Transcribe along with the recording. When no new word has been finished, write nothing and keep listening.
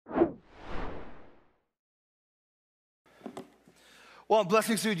Well,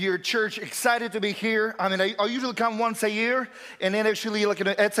 blessings to your church. Excited to be here. I mean, I usually come once a year, and then actually,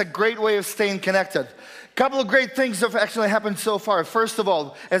 it's a great way of staying connected. Couple of great things have actually happened so far. First of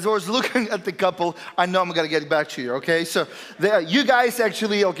all, as I was looking at the couple, I know I'm gonna get back to you. Okay, so you guys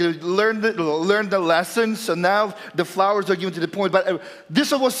actually learned the lesson. So now the flowers are given to the point. But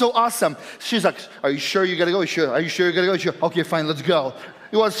this was so awesome. She's like, "Are you sure you gotta go? Sure. Are you sure you gotta go? Sure. Okay, fine. Let's go."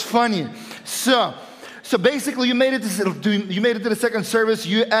 It was funny. So basically, you made it to the second service.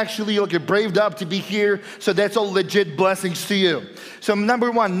 You actually braved up to be here. So that's all legit blessings to you. So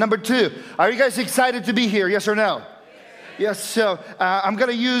number one. Number two, are you guys excited to be here? Yes or no? Yes. So I'm going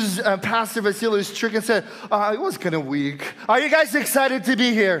to use Pastor Vasiliy's trick and say, it was kind of weak. Are you guys excited to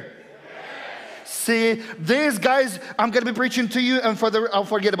be here? See, these guys, I'm going to be preaching to you, and I'll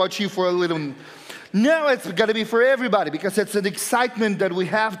forget about you for a little. No, it's got to be for everybody, because it's an excitement that we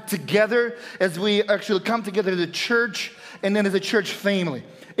have together as we actually come together as a church and then as a church family.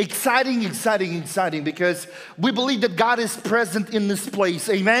 Exciting, because we believe that God is present in this place.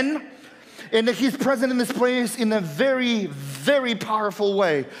 Amen? And that He's present in this place in a very, very powerful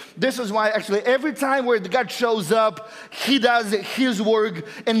way. This is why actually every time where God shows up, He does His work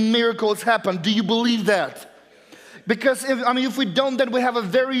and miracles happen. Do you believe that? Because if we don't, then we have a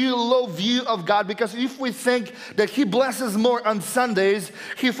very low view of God. Because if we think that He blesses more on Sundays,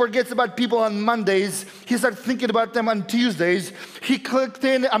 He forgets about people on Mondays, He starts thinking about them on Tuesdays. He clicked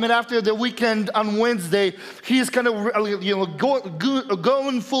in, after the weekend on Wednesday, He's kind of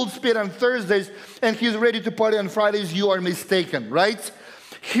going full speed on Thursdays, and He's ready to party on Fridays. You are mistaken, right?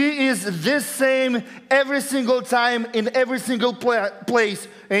 He is this same every single time in every single place.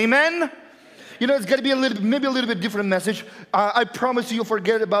 Amen? It's going to be maybe a little bit different message. I promise you'll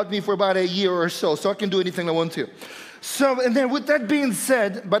forget about me for about a year or so I can do anything I want to. So, and then with that being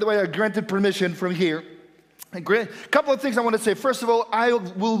said, by the way, I granted permission from here. A couple of things I want to say. First of all,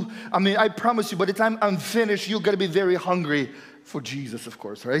 I promise you, by the time I'm finished, you're going to be very hungry for Jesus, of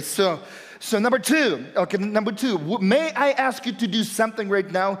course, right? So number two, may I ask you to do something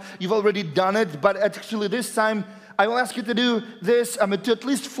right now? You've already done it, but actually this time, I will ask you to do this to at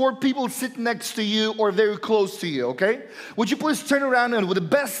least 4 people sitting next to you or very close to you, okay? Would you please turn around and with the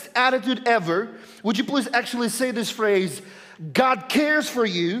best attitude ever, would you please actually say this phrase, God cares for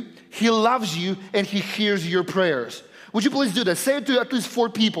you, He loves you, and He hears your prayers. Would you please do that? Say it to at least 4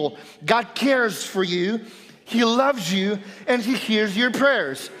 people. God cares for you, He loves you, and He hears your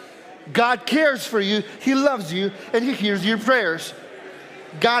prayers. God cares for you, He loves you, and He hears your prayers.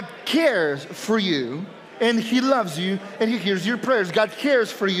 God cares for you, and He loves you, and He hears your prayers. God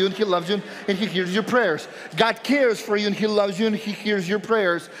cares for you, and He loves you, and He hears your prayers. God cares for you, and He loves you, and He hears your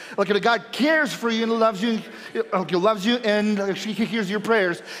prayers. God cares for you and loves you, and He hears your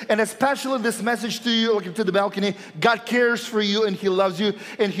prayers. And especially this message to you, to the balcony, God cares for you, and He loves you,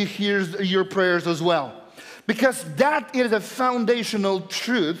 and He hears your prayers as well. Because that is a foundational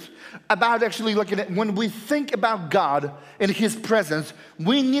truth about actually when we think about God and His presence,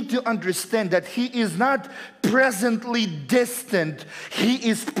 we need to understand that He is not presently distant. He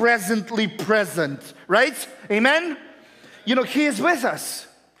is presently present, right? Amen? He is with us.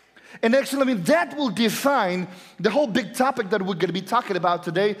 And actually, that will define the whole big topic that we're going to be talking about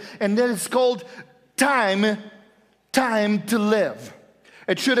today, and that is called time to live.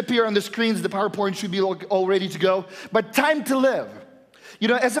 It should appear on the screens. The PowerPoint should be all ready to go. But time to live.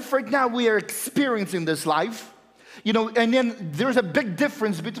 As of right now, we are experiencing this life, and then there's a big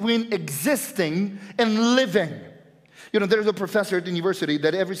difference between existing and living. There's a professor at the university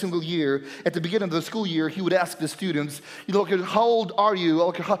that every single year, at the beginning of the school year, he would ask the students, how old are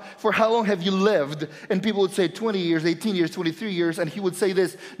you? For how long have you lived? And people would say 20 years, 18 years, 23 years. And he would say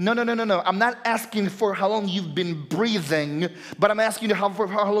this, no. I'm not asking for how long you've been breathing, but I'm asking you for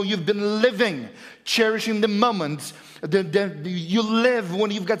how long you've been living, cherishing the moments. You live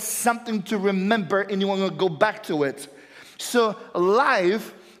when you've got something to remember and you want to go back to it. So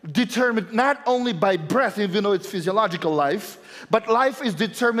life determined not only by breath, even though it's physiological life, but life is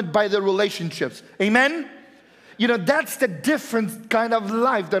determined by the relationships. Amen? That's the different kind of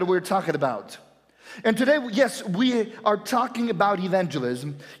life that we're talking about. And today, yes, we are talking about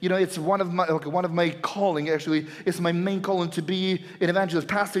evangelism. It's one of my calling, actually. It's my main calling to be an evangelist,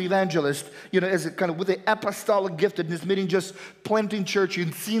 pastor evangelist, as a kind of with the apostolic giftedness, meaning just planting church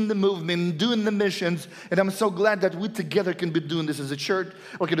and seeing the movement, doing the missions. And I'm so glad that we together can be doing this as a church,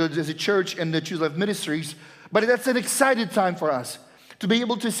 and the Choose Life Ministries. But that's an exciting time for us to be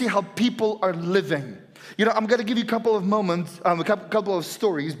able to see how people are living. I'm going to give you a couple of moments, a couple of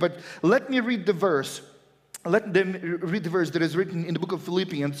stories, but let me read the verse. Let them read the verse that is written in the book of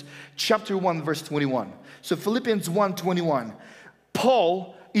Philippians, chapter 1, verse 21. So Philippians 1:21.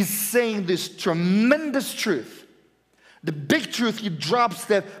 Paul is saying this tremendous truth. The big truth, he drops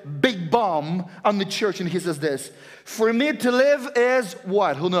that big bomb on the church and he says this: for me to live is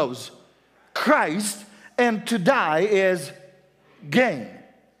what? Who knows? Christ, and to die is gain.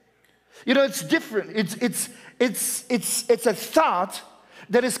 You know, it's different. It's a thought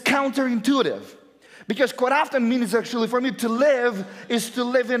that is counterintuitive. Because quite often means actually for me to live is to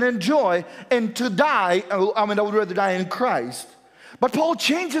live and enjoy, and to die, I would rather die in Christ. But Paul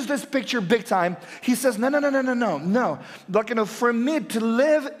changes this picture big time. He says, no. Like, you know, for me to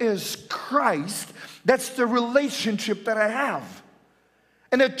live is Christ. That's the relationship that I have.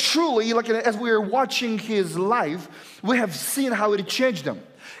 And that truly, like, as we are watching his life, we have seen how it changed him.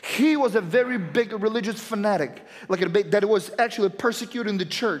 He was a very big religious fanatic, that was actually persecuting the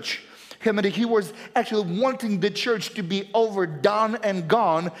church. He was actually wanting the church to be overdone and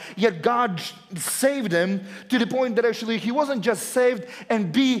gone, yet God saved him to the point that actually he wasn't just saved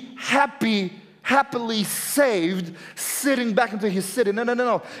and be happily saved, sitting back into his city.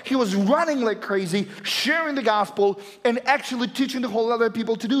 No. He was running like crazy, sharing the gospel, and actually teaching the whole other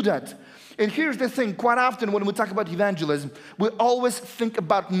people to do that. And here's the thing, quite often when we talk about evangelism, we always think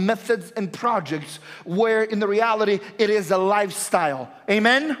about methods and projects, where in the reality, it is a lifestyle.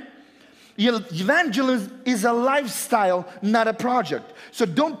 Amen? Evangelism is a lifestyle, not a project. So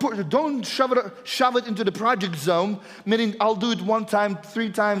don't shove it into the project zone, meaning I'll do it 1 time, 3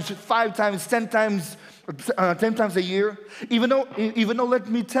 times, 5 times, 10 times, 10 times a year. Even though, let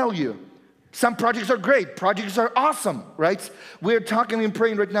me tell you, some projects are great. Projects are awesome, right? We're talking and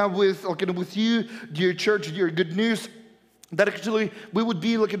praying right now with you, dear church, dear Good News, that actually we would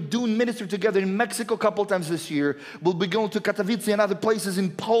be doing ministry together in Mexico a couple times this year. We'll be going to Katowice and other places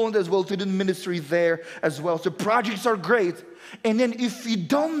in Poland as well to do ministry there as well. So projects are great. And then if you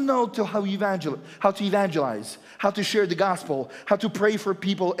don't know how to evangelize, how to share the gospel, how to pray for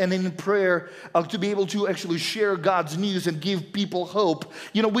people, and in prayer to be able to actually share God's news and give people hope,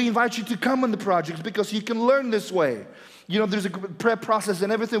 we invite you to come on the projects because you can learn this way. There's a prep process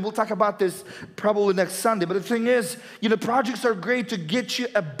and everything. We'll talk about this probably next Sunday. But the thing is, projects are great to get you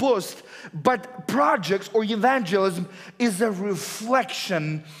a boost. But projects or evangelism is a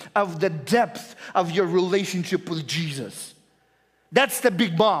reflection of the depth of your relationship with Jesus. That's the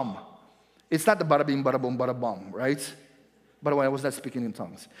big bomb. It's not the bada bing, bada boom, bada bomb, right? By the way, I was not speaking in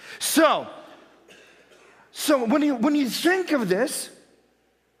tongues. So when you think of this,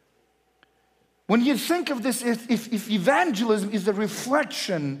 if evangelism is a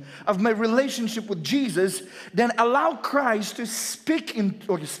reflection of my relationship with Jesus, then allow Christ to speak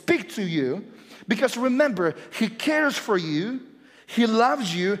to you, because remember, He cares for you, He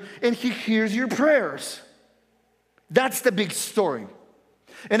loves you, and He hears your prayers. That's the big story.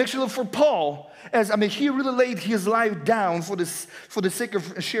 And actually for Paul, he really laid his life down for the sake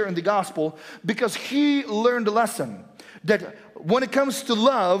of sharing the gospel, because he learned a lesson that when it comes to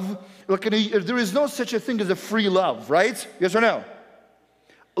love, there is no such a thing as a free love, right? Yes or no?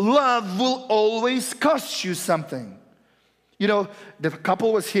 Love will always cost you something. The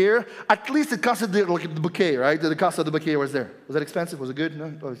couple was here. At least it costed the bouquet, right? The cost of the bouquet was there. Was that expensive? Was it good?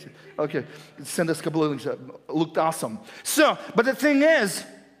 No? Okay. Send us a couple of links. Looked awesome. But the thing is,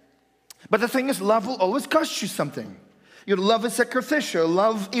 love will always cost you something. Love is sacrificial.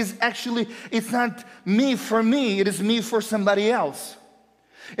 Love is actually, it's not me for me. It is me for somebody else.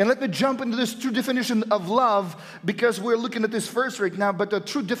 And let me jump into this true definition of love, because we're looking at this verse right now. But the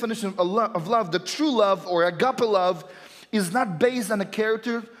true definition of love, the true love or agape love, is not based on the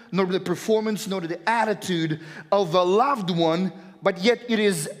character, nor the performance, nor the attitude of a loved one, but yet it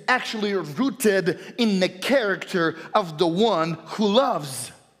is actually rooted in the character of the one who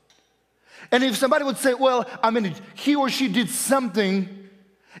loves. And if somebody would say, well, he or she did something,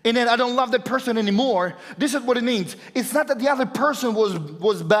 and then I don't love that person anymore, this is what it means. It's not that the other person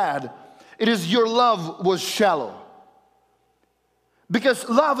was bad. It is your love was shallow. Because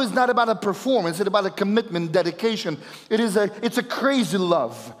love is not about a performance, it's about a commitment, dedication. It's a crazy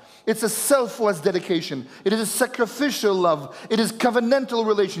love. It's a selfless dedication. It is a sacrificial love. It is covenantal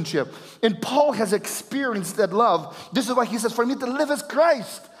relationship. And Paul has experienced that love. This is why he says, for me to live as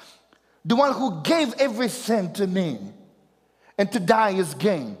Christ, the one who gave everything to me, and to die is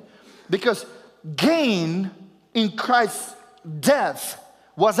gain. Because gain in Christ's death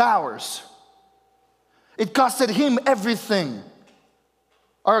was ours. It costed Him everything.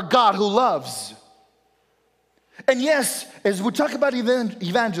 Our God who loves. And yes, as we talk about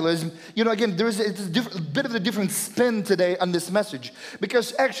evangelism, again, it's a bit of a different spin today on this message.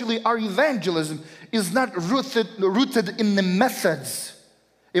 Because actually our evangelism is not rooted in the methods,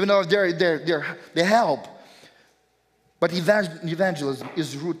 even though they help. But evangelism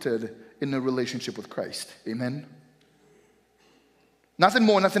is rooted in a relationship with Christ. Amen? Nothing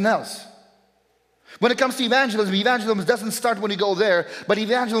more, nothing else. When it comes to evangelism, evangelism doesn't start when you go there, but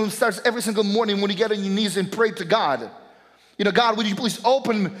evangelism starts every single morning when you get on your knees and pray to God. You know, God, would you please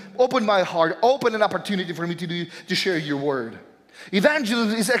open my heart, open an opportunity for me to share your word.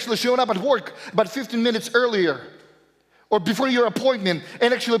 Evangelism is actually showing up at work about 15 minutes earlier or before your appointment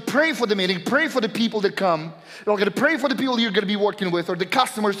and actually pray for the meeting, pray for the people that come. You're going to pray for the people you're going to be working with or the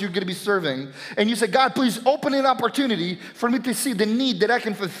customers you're going to be serving. And you say, God, please open an opportunity for me to see the need that I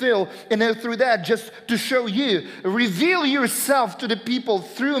can fulfill. And then through that, just to show you, reveal yourself to the people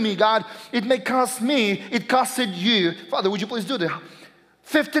through me, God. It may cost me, it costed you. Father, would you please do that?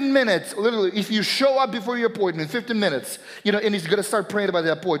 15 minutes, literally, if you show up before your appointment, 15 minutes, you know, and he's going to start praying about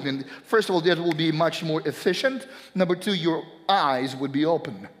the appointment. First of all, that will be much more efficient. Number two, your eyes would be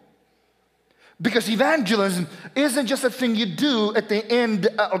open. Because evangelism isn't just a thing you do at the end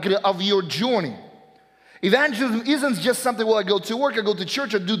of your journey. Evangelism isn't just something, well, I go to work, I go to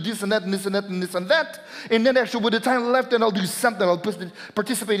church, I do this and that and this and that and this and that. And then actually with the time left, then I'll do something, I'll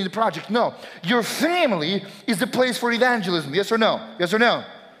participate in the project. No, your family is the place for evangelism. Yes or no? Yes or no?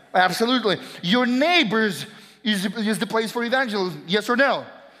 Absolutely. Your neighbors is the place for evangelism. Yes or no?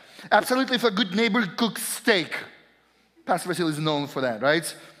 Absolutely. If a good neighbor cooks steak, Pastor Vasiliy is known for that,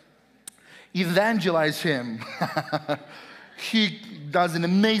 right? Evangelize him. He does an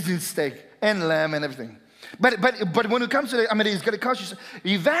amazing steak and lamb and everything. But when it comes to that, I mean, it's going to cost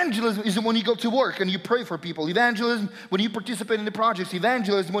you. Evangelism is when you go to work and you pray for people. Evangelism when you participate in the projects.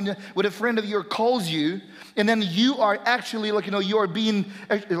 Evangelism when a friend of yours calls you, and then you are actually, like, you know, you're being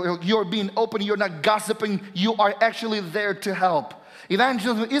open. You're not gossiping. You are actually there to help.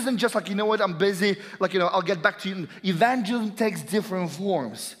 Evangelism isn't just like, you know what, I'm busy. Like, you know, I'll get back to you. Evangelism takes different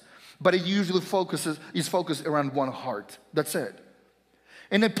forms, but it usually is focused around one heart. That's it.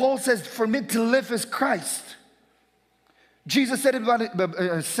 And then Paul says, for me to live is Christ. Jesus said it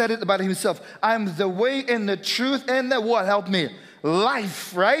about himself. I am the way and the truth and the what? Help me.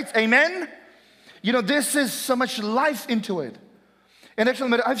 Life, right? Amen? You know, this is so much life into it. And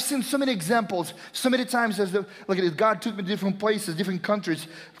actually, I've seen so many examples, so many times like God took me to different places, different countries,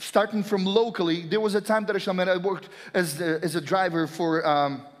 starting from locally. There was a time that I worked as a driver for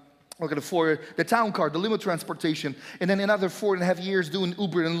the town car, the limo transportation, and then another 4.5 years doing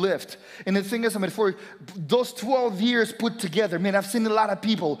Uber and Lyft. And the thing is, for those 12 years put together, man, I've seen a lot of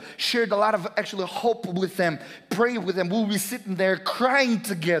people, shared a lot of actually hope with them, pray with them. We'll be sitting there crying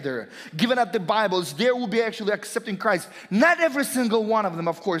together, giving up the Bibles. They will be actually accepting Christ. Not every single one of them,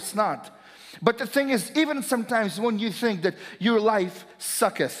 of course not. But the thing is, even sometimes when you think that your life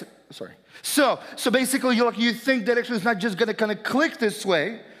sucketh, so basically you think that actually it's not just going to kind of click this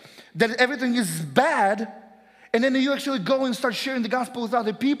way, that everything is bad, and then you actually go and start sharing the gospel with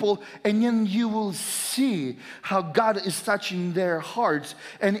other people, and then you will see how God is touching their hearts.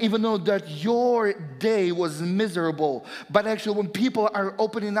 And even though that your day was miserable, but actually when people are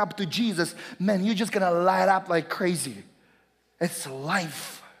opening up to Jesus, man, you're just gonna light up like crazy. It's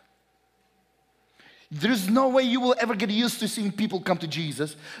life. There's no way you will ever get used to seeing people come to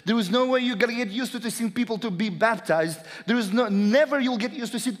Jesus. There is no way you're going to get used to seeing people to be baptized. There is never you'll get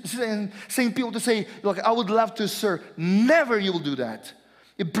used to seeing people to say, look, I would love to serve. Never you will do that.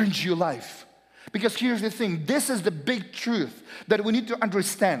 It brings you life. Because here's the thing. This is the big truth that we need to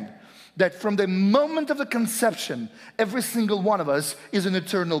understand. That from the moment of the conception, every single one of us is an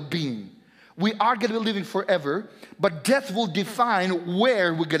eternal being. We are going to be living forever, but death will define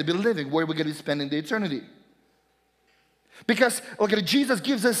where we're going to be living, where we're going to be spending the eternity. Because, look at Jesus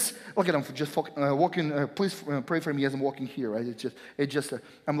gives us, look at, I'm just walking, please pray for me as I'm walking here, right?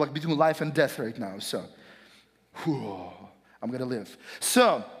 I'm like between life and death right now, so, I'm going to live.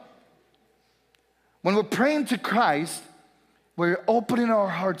 So, when we're praying to Christ, we're opening our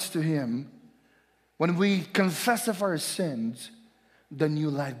hearts to Him. When we confess of our sins, the new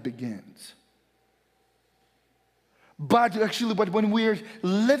life begins. But when we're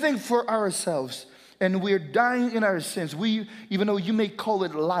living for ourselves and we're dying in our sins, even though you may call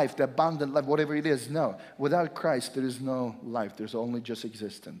it life, the abundant life, whatever it is, no. Without Christ, there is no life. There's only just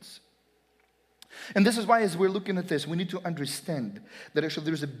existence. And this is why, as we're looking at this, we need to understand that actually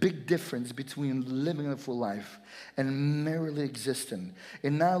there's a big difference between living a full life and merely existing.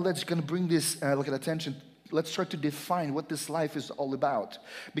 And now let's gonna bring this attention. Let's try to define what this life is all about.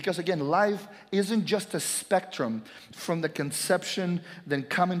 Because again, life isn't just a spectrum from the conception, then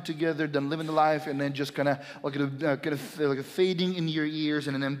coming together, then living the life, and then just kind of fading in your ears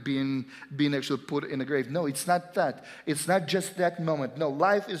and then being actually put in the grave. No, it's not that. It's not just that moment. No,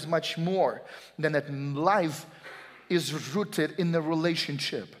 life is much more than that. Life is rooted in the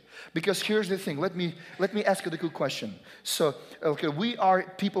relationship. Because here's the thing, let me ask you the good question. So, okay, we are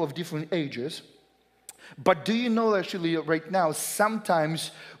people of different ages, but do you know actually right now,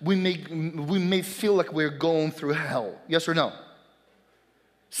 sometimes we may feel like we're going through hell, yes or no?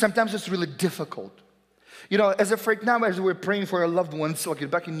 Sometimes it's really difficult. You know, as of right now, as we're praying for our loved ones, like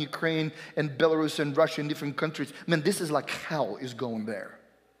back in Ukraine and Belarus and Russia and different countries, man, this is like hell is going there.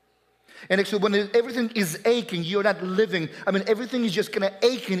 And actually, when everything is aching, you're not living. I mean, everything is just kind of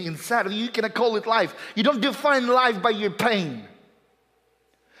aching inside of you. You cannot call it life. You don't define life by your pain.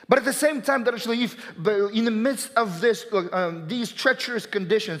 But at the same time, that actually, if in the midst of this, these treacherous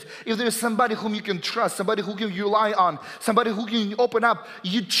conditions, if there's somebody whom you can trust, somebody who can rely on, somebody who can open up,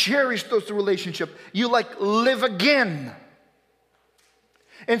 you cherish those relationships. You like live again.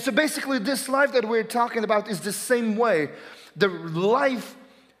 And so basically, this life that we're talking about is the same way. The life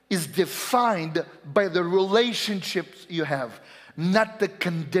is defined by the relationships you have, not the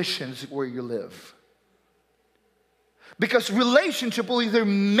conditions where you live. Because relationship will either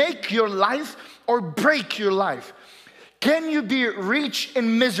make your life or break your life. Can you be rich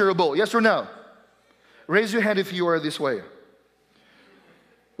and miserable? Yes or no? Raise your hand if you are this way.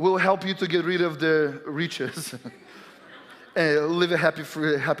 We'll help you to get rid of the riches and live a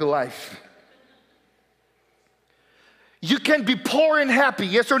happy life. You can be poor and happy,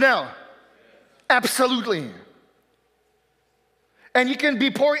 yes or no? Absolutely. And you can be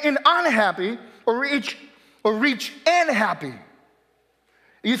poor and unhappy, or rich and happy.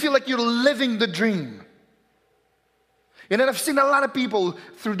 You feel like you're living the dream. And then I've seen a lot of people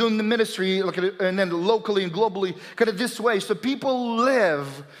through doing the ministry, and then locally and globally, kind of this way. So people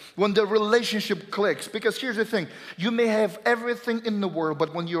live when the relationship clicks. Because here's the thing, you may have everything in the world,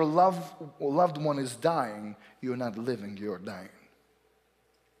 but when your loved one is dying, you're not living, you're dying.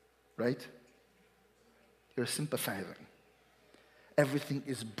 Right? You're sympathizing. Everything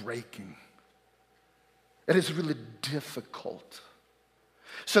is breaking. It is really difficult.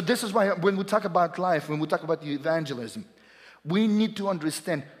 So this is why when we talk about life, when we talk about evangelism, we need to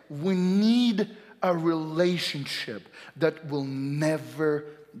understand we need a relationship that will never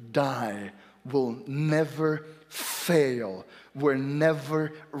die, will never fail, will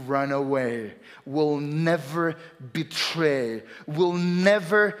never run away, will never betray, will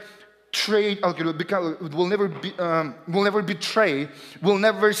never trade, okay, will never betray, will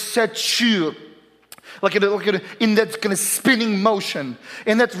never set you like in that kind of spinning motion.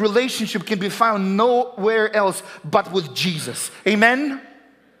 And that relationship can be found nowhere else but with Jesus. Amen?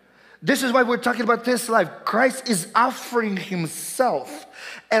 This is why we're talking about this life. Christ is offering himself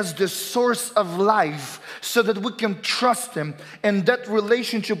as the source of life so that we can trust him. And that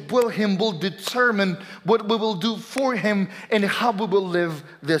relationship with him will determine what we will do for him and how we will live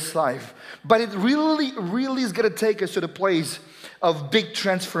this life. But it really, really is going to take us to the place of big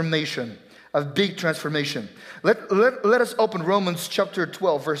transformation. Of big transformation. Let us open Romans chapter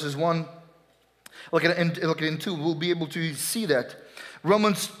 12, verses 1. Look at in 2. We'll be able to see that.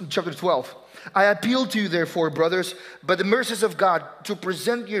 Romans chapter 12. I appeal to you, therefore, brothers, by the mercies of God, to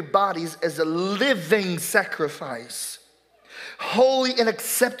present your bodies as a living sacrifice, holy and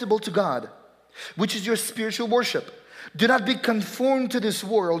acceptable to God, which is your spiritual worship. Do not be conformed to this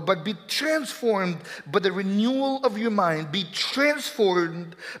world, but be transformed by the renewal of your mind. Be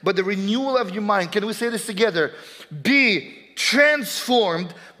transformed by the renewal of your mind. Can we say this together? Be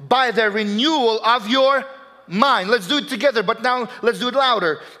transformed by the renewal of your mind. Let's do it together, but now let's do it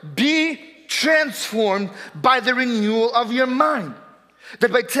louder. Be transformed by the renewal of your mind.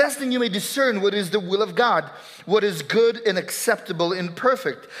 That by testing you may discern what is the will of God, what is good and acceptable and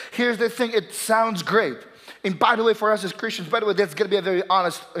perfect. Here's the thing, it sounds great. And by the way, for us as Christians, by the way, that's going to be a very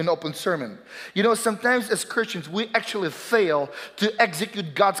honest and open sermon. You know, sometimes as Christians, we actually fail to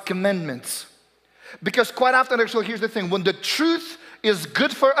execute God's commandments. Because quite often, actually, here's the thing. When the truth is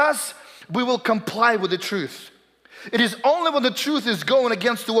good for us, we will comply with the truth. It is only when the truth is going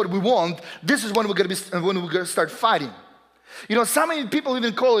against what we want, this is when we're going to start fighting. You know, some people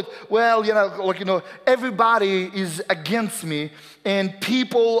even call it, well, everybody is against me and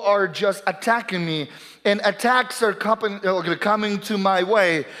people are just attacking me and attacks are coming to my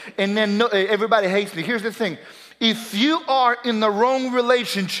way and then everybody hates me. Here's the thing. If you are in the wrong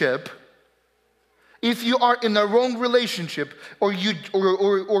relationship, or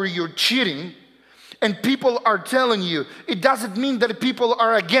you're cheating and people are telling you, it doesn't mean that people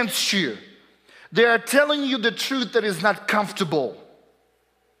are against you. They are telling you the truth that is not comfortable.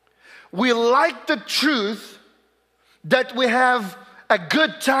 We like the truth that we have a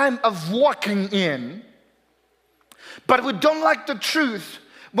good time of walking in, but we don't like the truth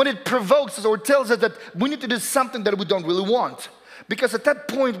When it provokes us or tells us that we need to do something that we don't really want. Because at that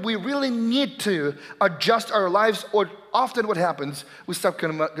point, we really need to adjust our lives, or often what happens, we start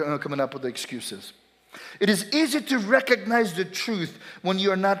coming up with the excuses. It is easy to recognize the truth when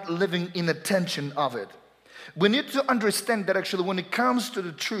you are not living in the tension of it. We need to understand that actually when it comes to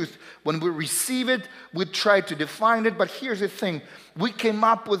the truth, when we receive it, we try to define it. But here's the thing, we came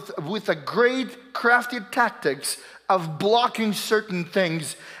up with a great crafty tactics of blocking certain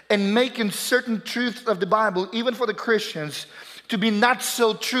things and making certain truths of the Bible, even for the Christians, to be not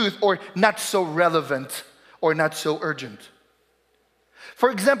so truth or not so relevant or not so urgent. For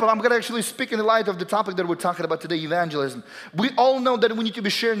example, I'm going to actually speak in the light of the topic that we're talking about today, evangelism. We all know that we need to be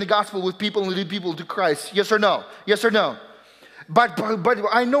sharing the gospel with people and lead people to Christ. Yes or no? Yes or no? But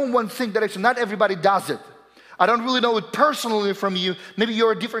I know one thing, that actually not everybody does it. I don't really know it personally from you. Maybe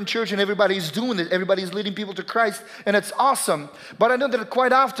you're a different church and everybody's doing it. Everybody's leading people to Christ, and it's awesome. But I know that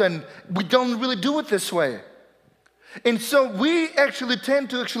quite often we don't really do it this way. And so we actually tend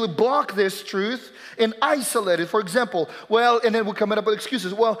to actually block this truth and isolate it. For example, and then we're coming up with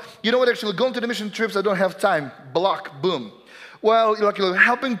excuses. Well, you know what, actually going to the mission trips, I don't have time. Block, boom. Well,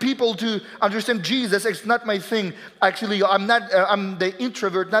 helping people to understand Jesus, it's not my thing. Actually, I'm the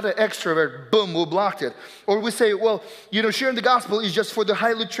introvert, not an extrovert. Boom, we blocked it. Or we say, well, sharing the gospel is just for the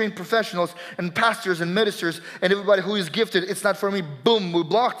highly trained professionals and pastors and ministers and everybody who is gifted. It's not for me. Boom, we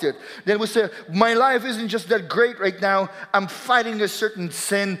blocked it. Then we say, my life isn't just that great right now. I'm fighting a certain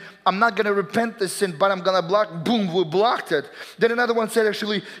sin. I'm not going to repent this sin, but I'm going to block. Boom, we blocked it. Then another one said,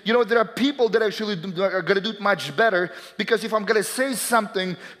 actually, there are people that actually are going to do it much better, because if I'm going to say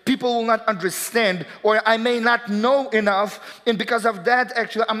something, people will not understand, or I may not know enough, and because of that,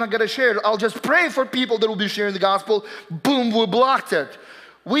 actually, I'm not going to share it. I'll just pray for people that will be sharing the gospel. Boom, we blocked it.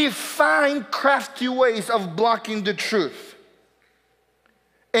 We find crafty ways of blocking the truth,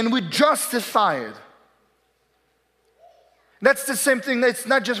 and we justify it. That's the same thing. It's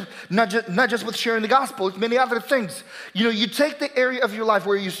not just with sharing the gospel. It's many other things. You take the area of your life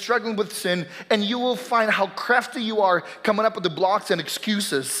where you're struggling with sin, and you will find how crafty you are coming up with the blocks and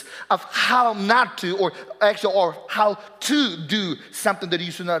excuses of how not to, or how to do something that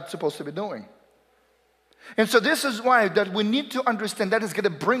you're not supposed to be doing. And so this is why that we need to understand that is going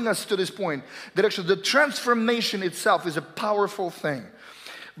to bring us to this point, that actually the transformation itself is a powerful thing.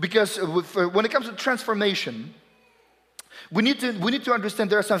 Because when it comes to transformation, we need to understand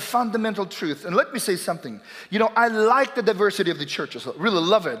there are some fundamental truths. And let me say something. I like the diversity of the churches. I really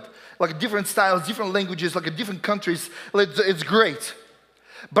love it. Like different styles, different languages, like different countries. It's great.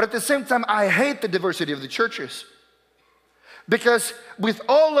 But at the same time, I hate the diversity of the churches. Because with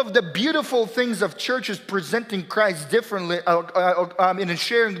all of the beautiful things of churches presenting Christ differently, and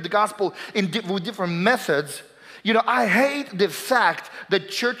sharing the gospel with different methods, I hate the fact that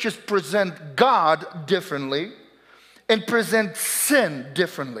churches present God differently and present sin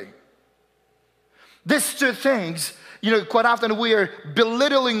differently. These two things, quite often we are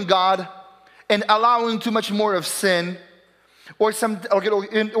belittling God and allowing too much more of sin, or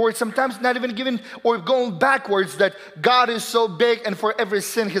sometimes not even giving, or going backwards, that God is so big and for every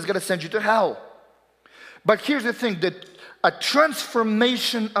sin He's going to send you to hell. But here's the thing, that a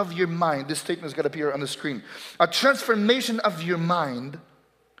transformation of your mind, this statement is going to appear on the screen. A transformation of your mind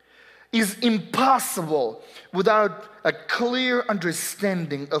is impossible without a clear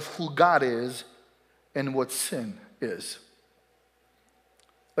understanding of who God is and what sin is.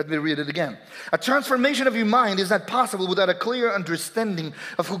 Let me read it again. A transformation of your mind is not possible without a clear understanding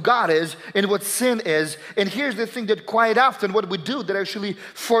of who God is and what sin is. And here's the thing, that quite often what we do, that actually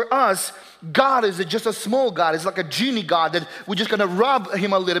for us, God is just a small God. It's like a genie God that we're just going to rub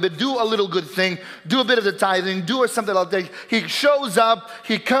Him a little bit, do a little good thing, do a bit of the tithing, do something like that. He shows up,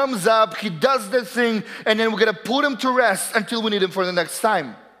 He comes up, He does the thing, and then we're going to put Him to rest until we need Him for the next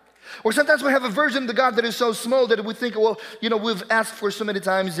time. Or sometimes we have a version of the God that is so small that we think, well, we've asked for so many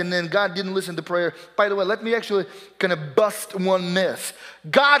times and then God didn't listen to prayer. By the way, let me actually kind of bust one myth.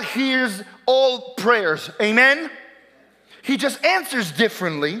 God hears all prayers. Amen? He just answers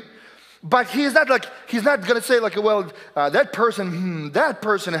differently. But He's not going to say that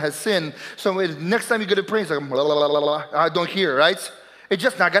person has sinned. So next time you go to pray, it's like, blah, blah, blah, blah, I don't hear, right? It's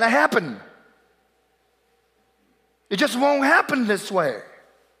just not going to happen. It just won't happen this way.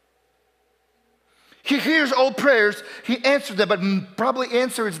 He hears all prayers, He answers them, but probably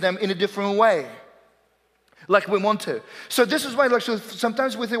answers them in a different way, like we want to. So this is why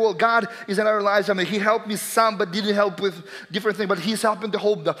sometimes we think, well, God is in our lives. He helped me some, but didn't help with different things. But He's helping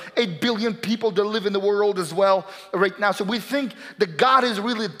the 8 billion people that live in the world as well right now. So we think that God is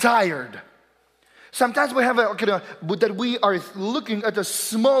really tired. Sometimes we have that we are looking at a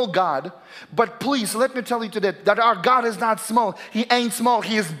small God, but please let me tell you today that our God is not small. He ain't small,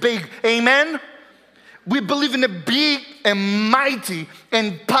 He is big. Amen? We believe in a big and mighty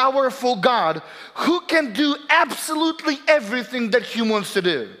and powerful God who can do absolutely everything that He wants to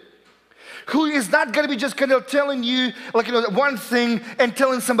do. Who is not going to be just kind of telling you one thing and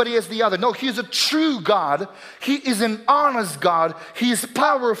telling somebody else the other. No, He's a true God. He is an honest God. He is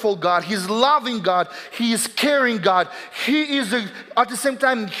powerful God. He is loving God. He is caring God. He is at the same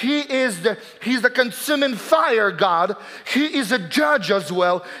time, He's the consuming fire God. He is a judge as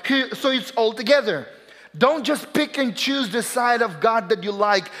well. So it's all together. Don't just pick and choose the side of God that you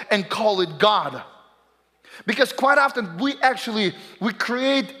like and call it God. Because quite often we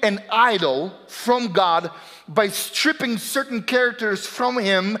create an idol from God by stripping certain characters from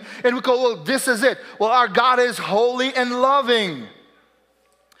Him, and we go, well, this is it. Well, our God is holy and loving.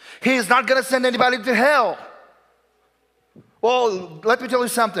 He is not going to send anybody to hell. Well, let me tell you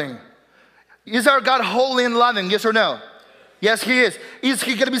something. Is our God holy and loving? Yes or no? Yes, He is. Is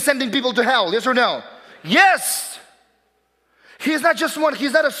He going to be sending people to hell? Yes or no? Yes. He's not just one,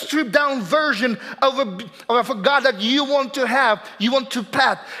 He's not a stripped down version of a God that you want to have, you want to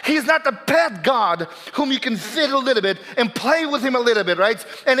pet. He's not a pet God whom you can fit a little bit and play with Him a little bit, right?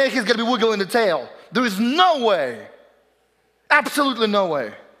 And then He's going to be wiggling the tail. There is no way, absolutely no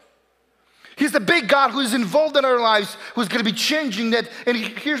way. He's the big God who is involved in our lives, who's going to be changing that. And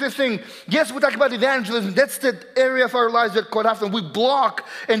here's the thing. Yes, we talk about evangelism. That's the area of our lives that quite often we block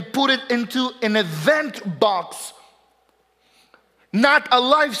and put it into an event box, not a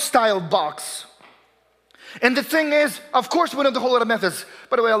lifestyle box. And the thing is, of course, we know the whole lot of methods.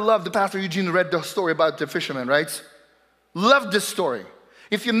 By the way, I love the Pastor Eugene read the story about the fisherman, right? Love this story.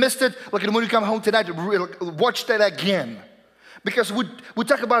 If you missed it, when you come home tonight, watch that again. Because we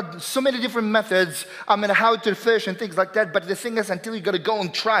talk about so many different methods, how to fish and things like that. But the thing is, until you got to go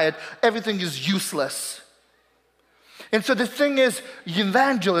and try it, everything is useless. And so the thing is,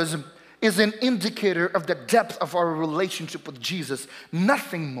 evangelism is an indicator of the depth of our relationship with Jesus.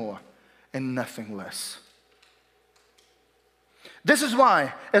 Nothing more and nothing less. This is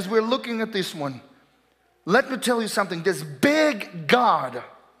why, as we're looking at this one, let me tell you something. This big God,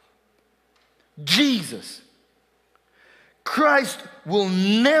 Jesus, Christ will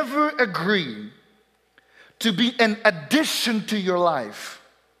never agree to be an addition to your life.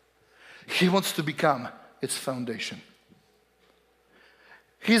 He wants to become its foundation.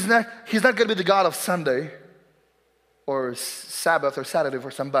 He's not going to be the God of Sunday or Sabbath or Saturday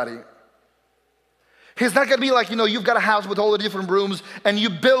for somebody. He's not going to be like, you've got a house with all the different rooms and you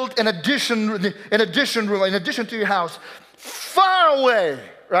build an addition room in addition to your house far away,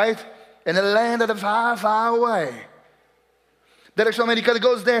 right? In a land that is far, far away. That actually, he kind of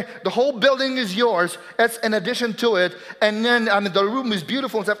goes there, the whole building is yours, that's an addition to it, and then, the room is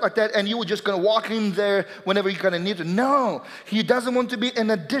beautiful and stuff like that, and you were just going to walk in there whenever you kind of need to. No, He doesn't want to be an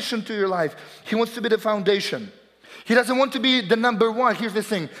addition to your life. He wants to be the foundation. He doesn't want to be the number one. Here's the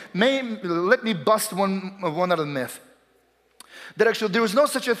thing. Let me bust one other myth. That actually, there is no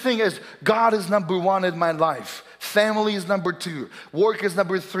such a thing as God is number one in my life. Family is number two. Work is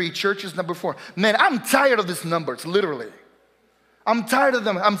number three. Church is number four. Man, I'm tired of these numbers, literally. I'm tired of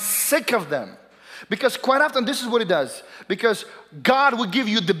them. I'm sick of them. Because quite often, this is what it does. Because God will give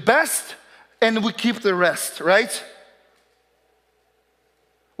you the best and we keep the rest, right?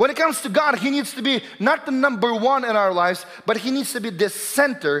 When it comes to God, He needs to be not the number one in our lives, but He needs to be the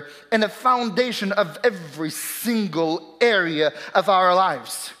center and the foundation of every single area of our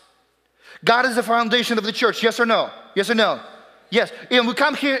lives. God is the foundation of the church, yes or no? Yes or no? Yes. And we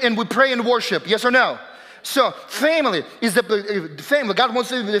come here and we pray and worship, yes or no? So family is the family. God wants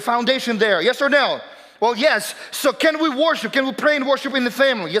to be the foundation there. Yes or no? Well, yes. So can we worship? Can we pray and worship in the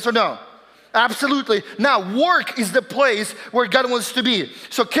family? Yes or no? Absolutely. Now, work is the place where God wants to be.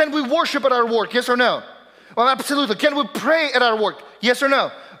 So can we worship at our work? Yes or no? Well, absolutely. Can we pray at our work? Yes or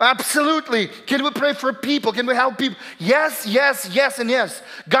no? Absolutely. Can we pray for people? Can we help people? Yes, yes, yes, and yes.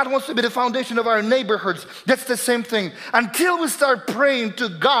 God wants to be the foundation of our neighborhoods. That's the same thing. Until we start praying to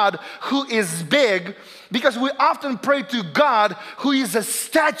God who is big, because we often pray to God who is a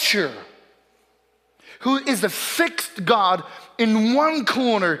stature, who is a fixed God in one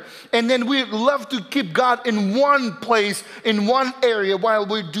corner, and then we love to keep God in one place, in one area, while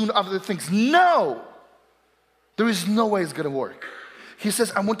we're doing other things. No, there is no way it's going to work. He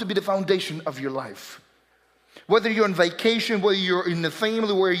says, I want to be the foundation of your life. Whether you're on vacation, whether you're in the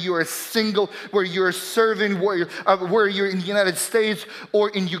family, where you're single, where you're serving, where you're in the United States,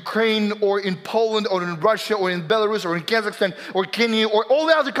 or in Ukraine, or in Poland, or in Russia, or in Belarus, or in Kazakhstan, or Kenya, or all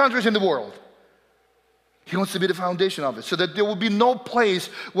the other countries in the world. He wants to be the foundation of it, so that there will be no place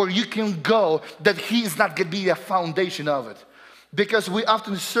where you can go that He is not going to be a foundation of it. Because we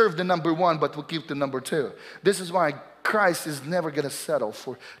often serve the number one, but we keep the number two. This is why Christ is never going to settle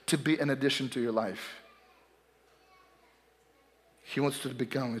to be an addition to your life. He wants to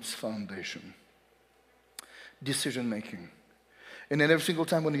become its foundation. Decision making. And then every single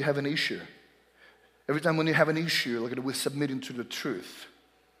time when you have an issue, look at it, we're submitting to the truth.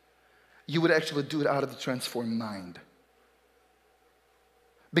 You would actually do it out of the transformed mind.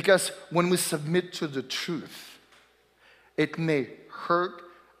 Because when we submit to the truth, it may hurt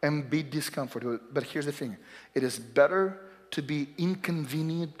and be discomfortable, but here's the thing. It is better to be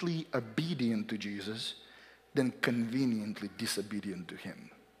inconveniently obedient to Jesus than conveniently disobedient to Him.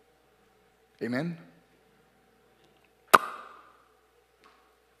 Amen?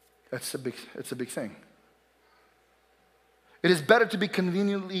 That's a big thing. It is better to be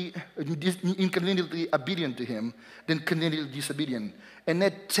inconveniently obedient to Him than conveniently disobedient. And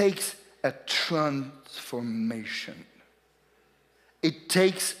that takes a transformation. It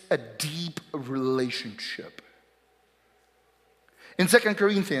takes a deep relationship. In 2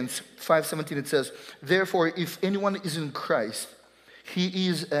 Corinthians 5:17 it says, therefore, if anyone is in Christ, he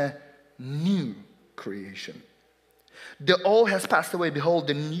is a new creation. The old has passed away, behold,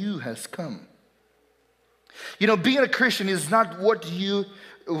 the new has come. You know, being a Christian is not what you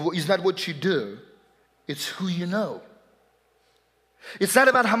do, it's who you know. It's not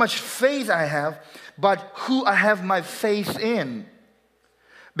about how much faith I have, but who I have my faith in.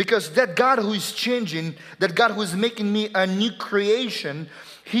 Because that God who is changing, that God who is making me a new creation,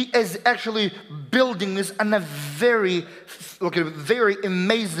 He is actually building this on a very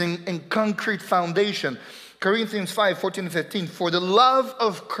amazing and concrete foundation. Corinthians 5:14 and 15, for the love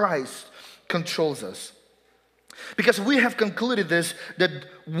of Christ controls us. Because we have concluded this, that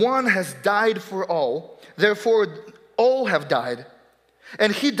one has died for all, therefore all have died.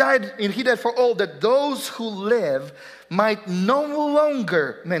 And he died for all, that those who live might no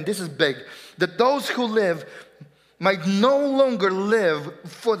longer, man, this is big, that those who live might no longer live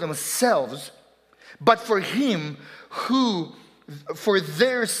for themselves, but for Him who, for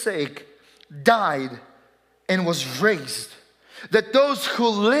their sake, died and was raised. That those who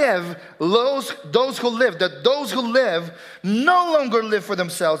live no longer live for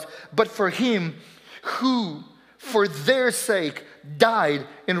themselves, but for Him who, for their sake, died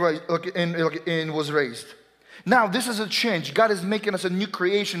and was raised. Now, this is a change. God is making us a new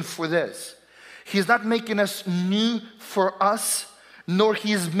creation for this. He's not making us new for us, nor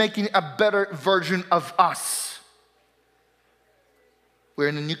He is making a better version of us. We're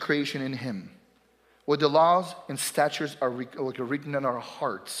in a new creation in Him, where the laws and statutes are written in our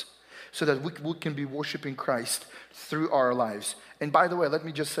hearts, so that we can be worshiping Christ through our lives. And by the way, let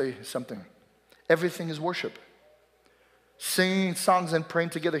me just say something. Everything is worship. Singing songs and praying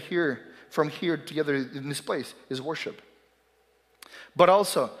together together in this place is worship. But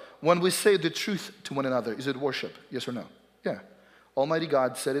also, when we say the truth to one another, is it worship? Yes or no? Yeah. Almighty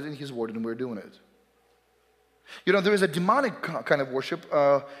God said it in His Word, and we're doing it. You know, there is a demonic kind of worship,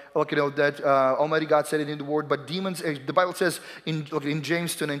 that Almighty God said it in the Word, but demons, the Bible says in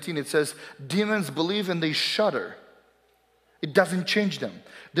James 2:19, it says, demons believe and they shudder. It doesn't change them.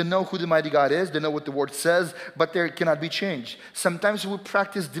 They know who the mighty God is, they know what the Word says, but they cannot be changed. Sometimes we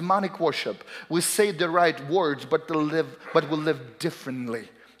practice demonic worship. We say the right words, but we live differently.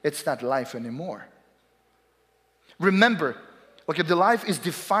 It's not life anymore. Remember, the life is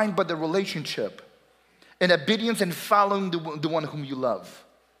defined by the relationship and obedience and following the one whom you love.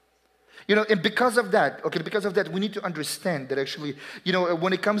 You know, and because of that, we need to understand that actually,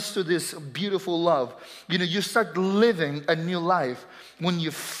 when it comes to this beautiful love, you start living a new life when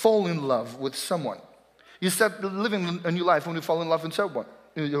you fall in love with someone. You start living a new life when you fall in love with someone.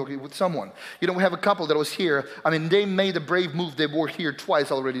 We have a couple that was here. I mean, they made a brave move. They were here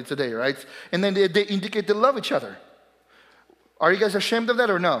twice already today, right? And then they indicate they love each other. Are you guys ashamed of that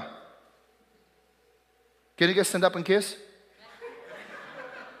or no? Can you guys stand up and kiss?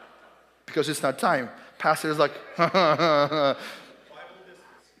 Because it's not time. Pastor is like,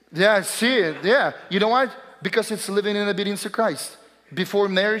 yeah, see it, yeah. You know what? Because it's living in obedience to Christ. Before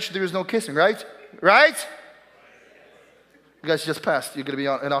marriage, there is no kissing, right? Right? You guys just passed. You're going to be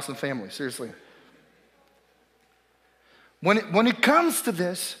an awesome family, seriously. When it comes to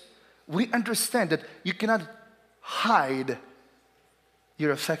this, we understand that you cannot hide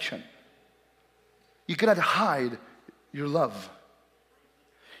your affection. You cannot hide your love.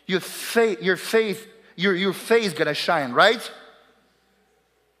 Your face gonna shine, right?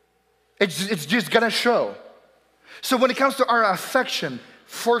 It's just gonna show. So when it comes to our affection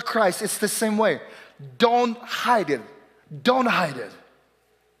for Christ, it's the same way. Don't hide it. Don't hide it.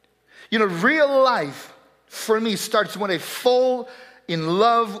 You know, real life for me starts when I fall in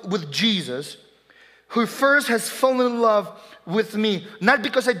love with Jesus, who first has fallen in love with me, not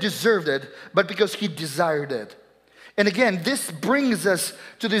because I deserved it, but because He desired it. And again, this brings us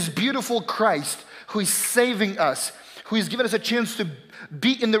to this beautiful Christ who is saving us, who is giving us a chance to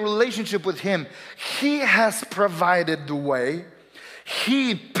be in the relationship with Him. He has provided the way.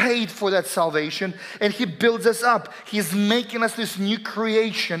 He paid for that salvation, and He builds us up. He's making us this new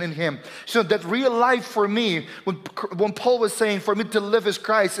creation in Him. So that real life for me, when Paul was saying for me to live as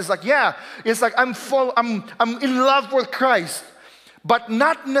Christ, it's like, yeah, it's like I'm in love with Christ, but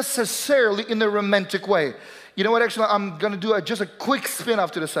not necessarily in a romantic way. You know what, actually, I'm going to do just a quick spin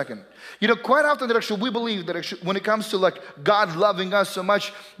off to the second. You know, quite often that actually we believe that actually when it comes to like God loving us so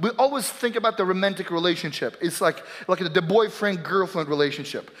much, we always think about the romantic relationship. It's like the boyfriend-girlfriend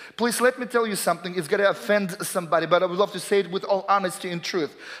relationship. Please let me tell you something. It's going to offend somebody, but I would love to say it with all honesty and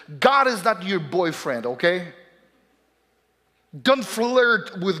truth. God is not your boyfriend, okay? Don't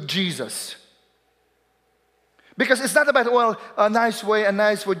flirt with Jesus. Because it's not about, well, a nice way,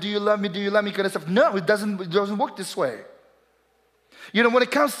 do you love me kind of stuff. No, it doesn't work this way. You know, when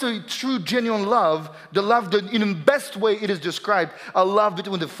it comes to true, genuine love, the love, in the best way it is described, a love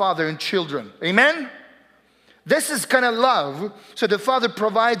between the father and children. Amen? This is kind of love. So the father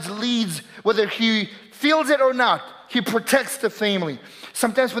provides, leads, whether he feels it or not. He protects the family.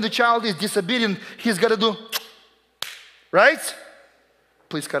 Sometimes when the child is disobedient, he's got to do, right?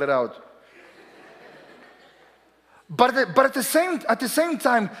 Please cut it out. But at the same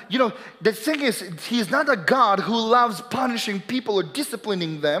time, you know, the thing is, He's not a God who loves punishing people or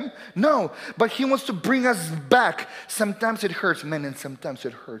disciplining them. No, but He wants to bring us back. Sometimes it hurts, man, and sometimes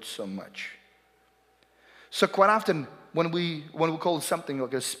it hurts so much. So quite often, when we call something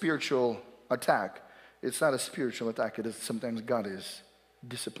like a spiritual attack, it's not a spiritual attack. It is sometimes God is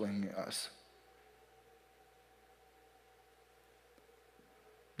disciplining us.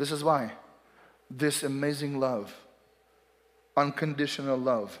 This is why this amazing love, unconditional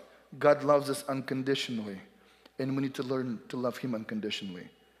love. God loves us unconditionally, and we need to learn to love Him unconditionally.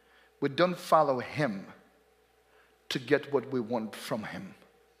 We don't follow Him to get what we want from Him,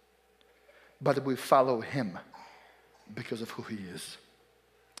 but we follow Him because of who He is.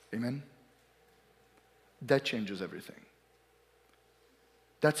 Amen? That changes everything.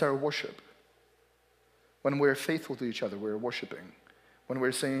 That's our worship. When we're faithful to each other, we're worshiping. When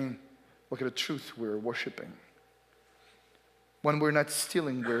we're saying, look at the truth, we're worshiping. When we're not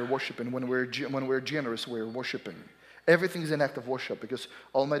stealing, we're worshiping. When we're generous, we're worshiping. Everything is an act of worship because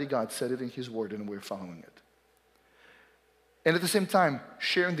Almighty God said it in His Word and we're following it. And at the same time,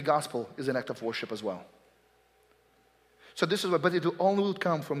 sharing the gospel is an act of worship as well. So this is what, but it will only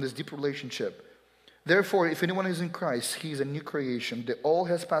come from this deep relationship. Therefore, if anyone is in Christ, he is a new creation. The old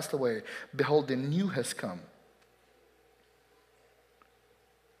has passed away. Behold, the new has come.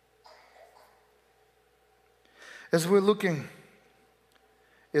 As we're looking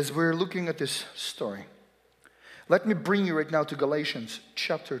at this story, let me bring you right now to Galatians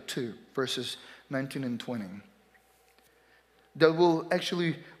chapter 2, verses 19 and 20. That will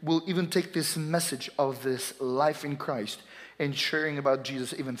even take this message of this life in Christ and sharing about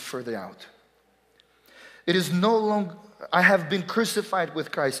Jesus even further out. It is no longer, I have been crucified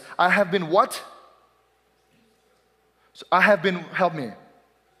with Christ. I have been what? So I have been, help me,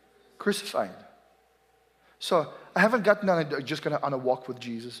 crucified. So I haven't gotten on a walk with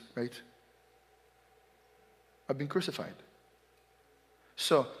Jesus, right? I've been crucified.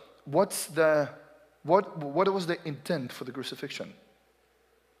 So what was the intent for the crucifixion?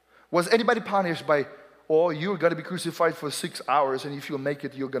 Was anybody punished by, oh, you're going to be crucified for 6 hours and if you make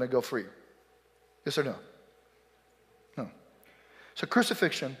it, you're going to go free? Yes or no? No. So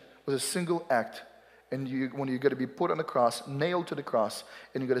crucifixion was a single act, and when you're going to be put on the cross, nailed to the cross,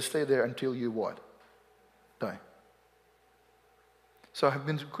 and you're going to stay there until you what? Die. So I have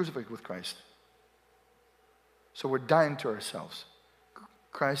been crucified with Christ. So we're dying to ourselves.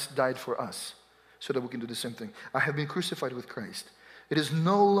 Christ died for us so that we can do the same thing. I have been crucified with Christ. It is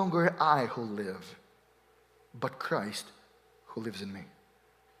no longer I who live, but Christ who lives in me.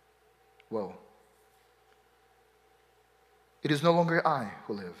 Whoa. It is no longer I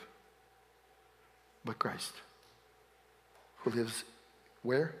who live, but Christ who lives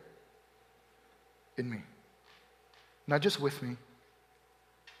where? In me. Not just with me,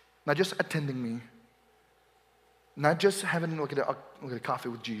 not just attending me, not just having look at a coffee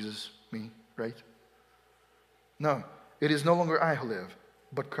with Jesus, me, right? No, it is no longer I who live,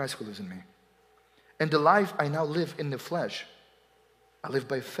 but Christ who lives in me. And the life I now live in the flesh, I live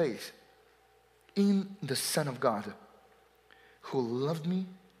by faith in the Son of God, who loved me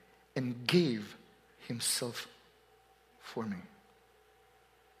and gave himself for me.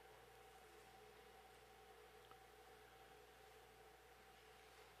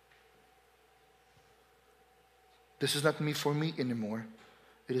 This is not me for me anymore.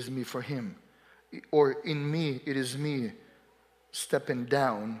 It is me for him. Or in me, it is me stepping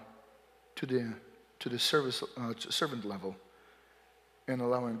down to the servant level and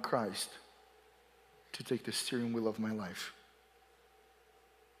allowing Christ to take the steering wheel of my life.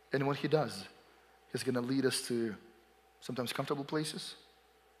 And what he does, he's going to lead us to sometimes comfortable places,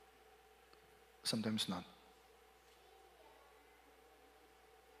 sometimes not.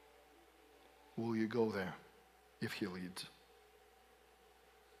 Will you go there if he leads?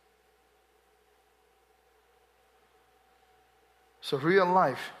 So real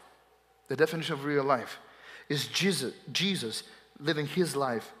life, the definition of real life, is Jesus living his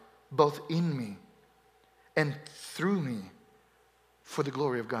life both in me and through me for the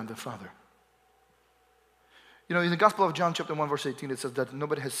glory of God the Father. You know, in the Gospel of John chapter 1 verse 18, it says that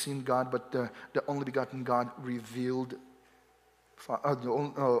nobody has seen God but the only begotten God revealed,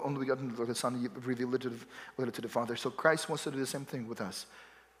 the only begotten the Son revealed it to the Father. So Christ wants to do the same thing with us,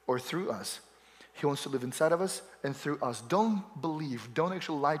 or through us. He wants to live inside of us and through us. Don't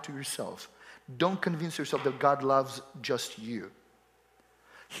actually lie to yourself. Don't convince yourself that God loves just you.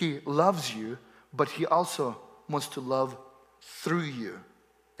 He loves you, but he also wants to love through you.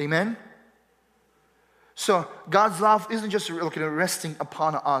 Amen? So God's love isn't just resting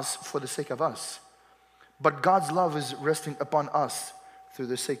upon us for the sake of us, but God's love is resting upon us through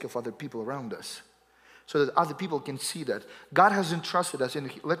the sake of other people around us, so that other people can see that. God has entrusted us,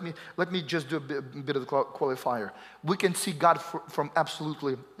 and let me just do a bit of the qualifier. We can see God through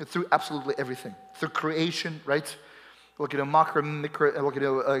absolutely everything. Through creation, right? Look at a macro, micro, look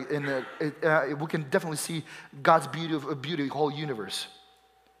at we can definitely see God's beauty of the whole universe.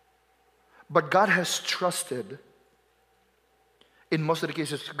 But God has trusted, in most of the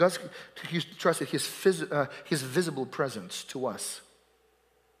cases, He's trusted His visible presence to us.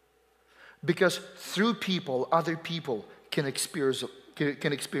 Because through people, other people can experience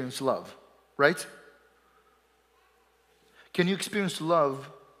love, right? Can you experience love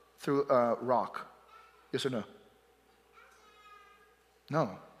through a rock? Yes or no?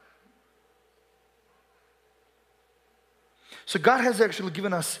 No. So God has actually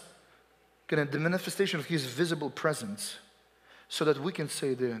given us the manifestation of His visible presence so that we can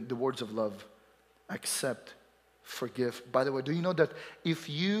say the words of love, accept, forgive. By the way, do you know that if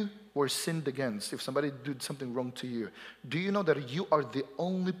you were sinned against, if somebody did something wrong to you, do you know that you are the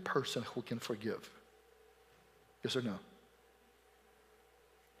only person who can forgive? Yes or no?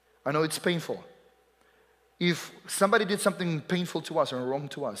 I know it's painful. If somebody did something painful to us or wrong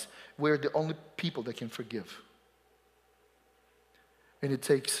to us, we're the only people that can forgive. And it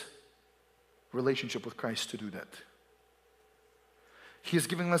takes relationship with Christ to do that. He is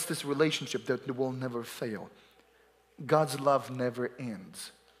giving us this relationship that will never fail. God's love never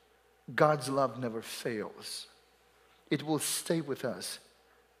ends. God's love never fails. It will stay with us.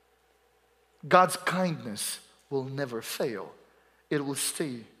 God's kindness will never fail. It will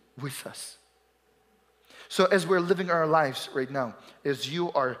stay with us. So as we're living our lives right now, as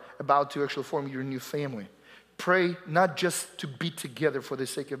you are about to actually form your new family, pray not just to be together for the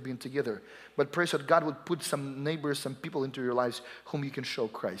sake of being together, but pray so that God would put some neighbors, some people into your lives whom you can show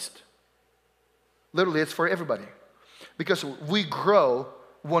Christ. Literally, it's for everybody. Because we grow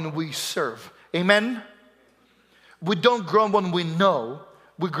when we serve. Amen? We don't grow when we know.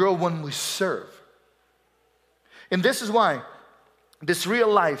 We grow when we serve. And this is why this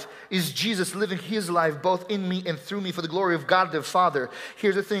real life is Jesus living His life both in me and through me for the glory of God the Father.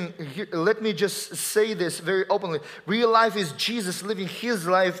 Here's the thing. Let me just say this very openly. Real life is Jesus living His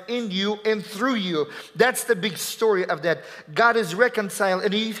life in you and through you. That's the big story of that. God is reconciled.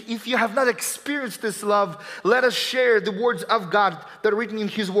 And if you have not experienced this love, let us share the words of God that are written in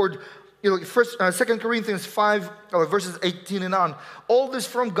His Word. 2 Corinthians 5, verses 18 and on. All this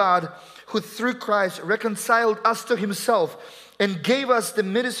from God, who through Christ reconciled us to Himself and gave us the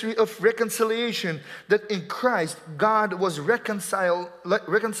ministry of reconciliation, that in Christ God was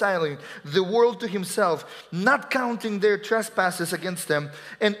reconciling the world to Himself, not counting their trespasses against them,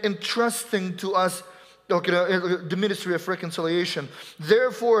 and entrusting to us the ministry of reconciliation.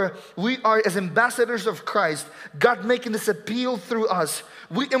 Therefore, we are as ambassadors of Christ, God making this appeal through us.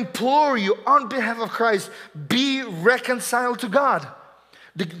 We implore you on behalf of Christ, be reconciled to God.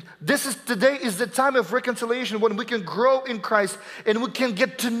 Today is the time of reconciliation when we can grow in Christ and we can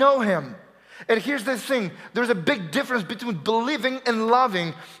get to know Him. And here's the thing, there's a big difference between believing and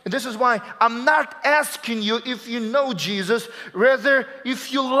loving. And this is why I'm not asking you if you know Jesus, rather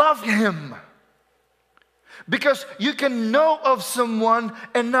if you love Him. Because you can know of someone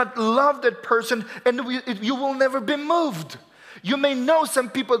and not love that person, and you will never be moved. You may know some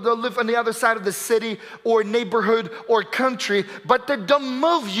people that live on the other side of the city or neighborhood or country, but they don't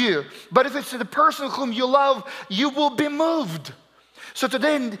move you. But if it's the person whom you love, you will be moved. So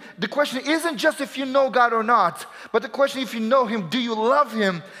today, the question isn't just if you know God or not, but the question, if you know Him, do you love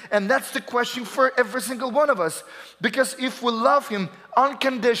Him? And that's the question for every single one of us. Because if we love Him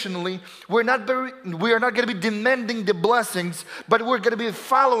unconditionally, we are not going to be demanding the blessings, but we're going to be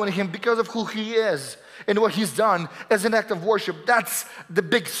following Him because of who He is and what He's done as an act of worship. That's the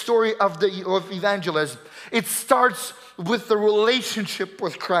big story of evangelism. It starts with the relationship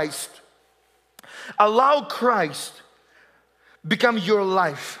with Christ. Allow Christ become your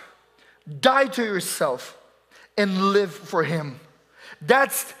life. Die to yourself and live for Him.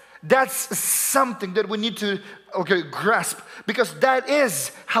 That's something that we need to grasp, because that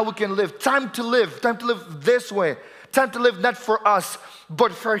is how we can live. Time to live this way. Time to live not for us,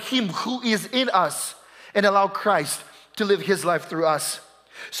 but for Him who is in us, and allow Christ to live His life through us.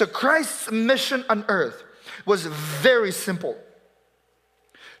 So Christ's mission on earth was very simple: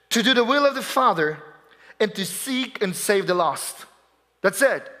 to do the will of the Father and to seek and save the lost. That's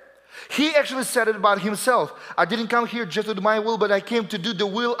it. He actually said it about Himself. I didn't come here just to do my will, but I came to do the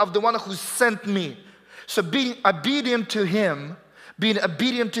will of the one who sent me. So being obedient to Him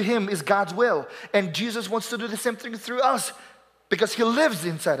is God's will. And Jesus wants to do the same thing through us because He lives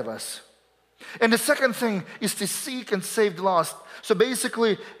inside of us. And the second thing is to seek and save the lost. So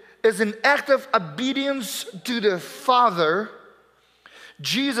basically, as an act of obedience to the Father,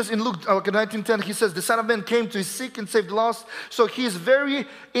 Jesus in Luke 19:10, He says, the Son of Man came to seek and save the lost. So He is very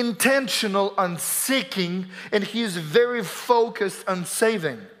intentional on seeking, and He is very focused on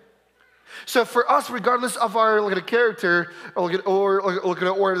saving. So for us, regardless of our character or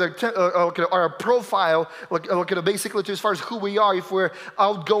our profile, basically as far as who we are, if we're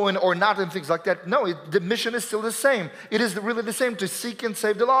outgoing or not and things like that, no, the mission is still the same. It is really the same, to seek and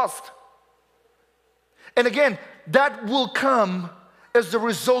save the lost. And again, that will come as the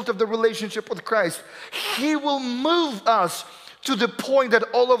result of the relationship with Christ. He will move us to the point that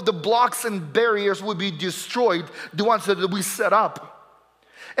all of the blocks and barriers will be destroyed, the ones that we set up.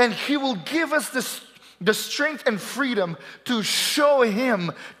 And He will give us the strength and freedom to show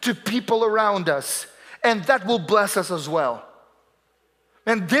Him to people around us. And that will bless us as well.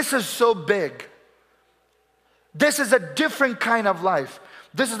 And this is so big. This is a different kind of life.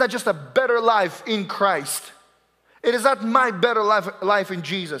 This is not just a better life in Christ. It is not my better life in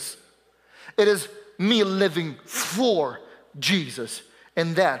Jesus. It is me living for Jesus.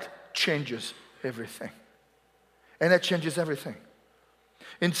 And that changes everything. And that changes everything.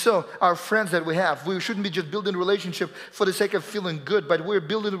 And so our friends that we have, we shouldn't be just building a relationship for the sake of feeling good, but we're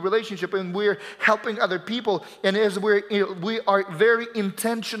building a relationship and we're helping other people. And as we are very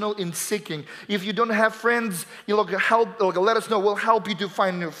intentional in seeking. If you don't have friends, let us know. We'll help you to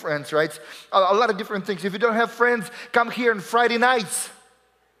find new friends, right? A lot of different things. If you don't have friends, come here on Friday nights.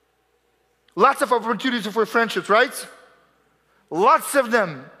 Lots of opportunities for friendships, right? Lots of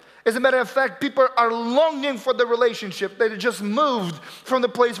them. As a matter of fact, people are longing for the relationship. They just moved from the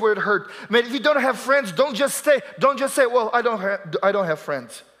place where it hurt. Man, if you don't have friends, don't just say, well, I don't have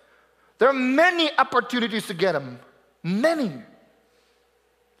friends. There are many opportunities to get them. Many.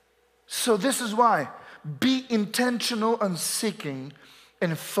 So this is why. Be intentional on seeking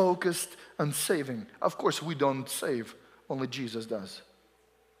and focused on saving. Of course, we don't save. Only Jesus does.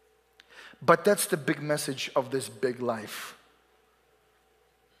 But that's the big message of this big life.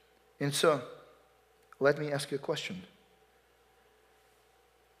 And so, let me ask you a question.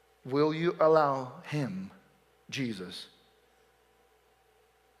 Will you allow Him, Jesus,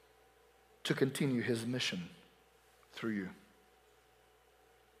 to continue His mission through you?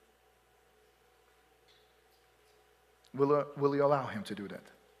 Will you allow Him to do that?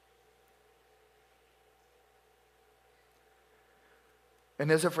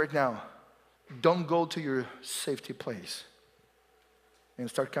 And as of right now, don't go to your safety place and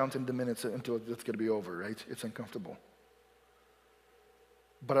start counting the minutes until it's going to be over, right? It's uncomfortable.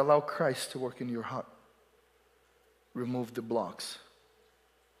 But allow Christ to work in your heart. Remove the blocks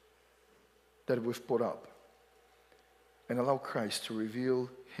that we've put up. And allow Christ to reveal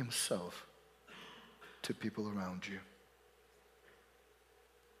Himself to people around you.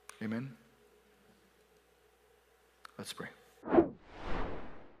 Amen? Let's pray.